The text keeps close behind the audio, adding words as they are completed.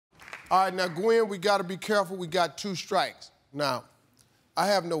All right, now, Gwen, we got to be careful. We got 2 strikes. Now, I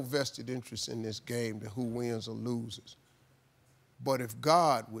have no vested interest in this game to who wins or loses. But if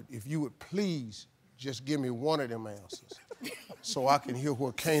you would please just give me one of them answers so I can hear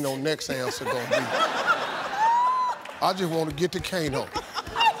what Kaino's next answer gonna be. I just want to get to Kaino.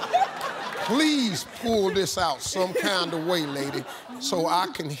 Please pull this out some kind of way, lady, so I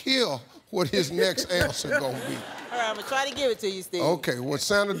can hear what his next answer gonna be. All right, I'm gonna try to give it to you, Steve. Okay, when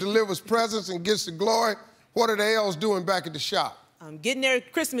Santa delivers presents and gets the glory, what are the elves doing back at the shop? Getting their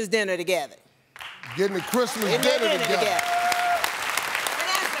Christmas dinner together. Getting the Christmas dinner together.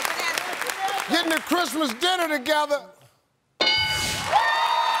 Getting the Christmas dinner together.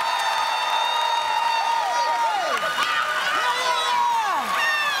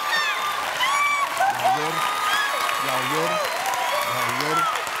 Y'all ready?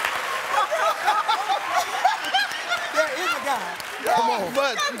 There is a guy. Come on,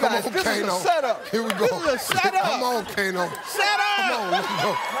 Kaino. Setup. Here we go. This is a setup. Come on, Kaino. Set up. Come on, let's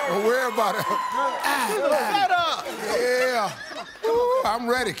go. Don't worry about it. Set up. Yeah. Ooh, I'm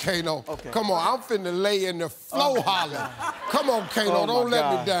ready, Kaino. Okay. Come on, I'm finna lay in the flow holler. Come on, Kaino, don't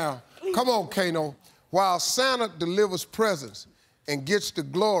let me down. Come on, Kaino. While Santa delivers presents and gets the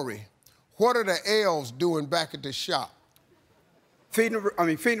glory, what are the elves doing back at the shop? Feeding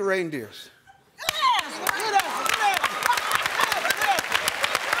the reindeers.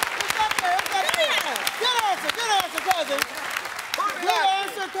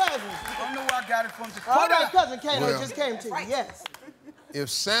 Cousin. I don't know where I got it from. All right, cousin Kaino just came to you, yes. If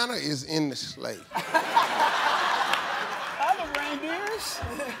Santa is in the sleigh. Other reindeers?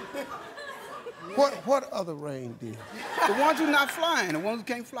 What other reindeer? The ones who not flying, the ones who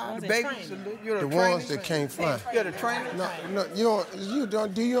can't fly. The babies, the ones that can't fly. Yeah, the trainers. No,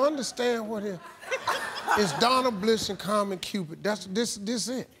 do you understand what it is? It's Donna, Bliss, and Carmen Cupid. This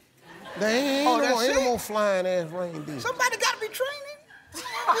it. There ain't no more flying ass reindeer. Somebody got to be training. You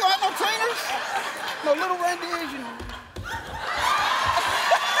don't have no trainers? No little reindeers, you know.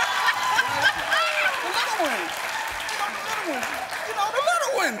 The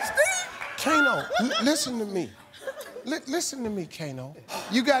little ones, Steve. Kaino, listen to me. Listen to me, Kaino.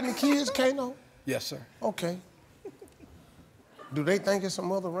 You got any kids, Kaino? Yes, sir. Okay. Do they think it's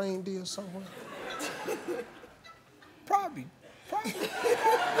some other reindeer somewhere? Probably.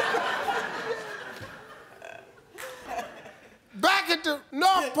 Back at the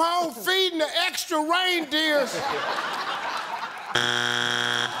North Pole feeding the extra reindeers.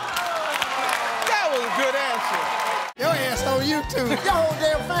 That was a good answer. Your ass on YouTube. Your whole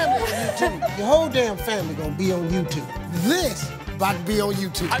damn family on YouTube. Your whole damn family gonna be on YouTube. This about to be on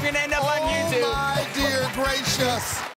YouTube. I'm gonna end up on YouTube. Oh, my dear gracious.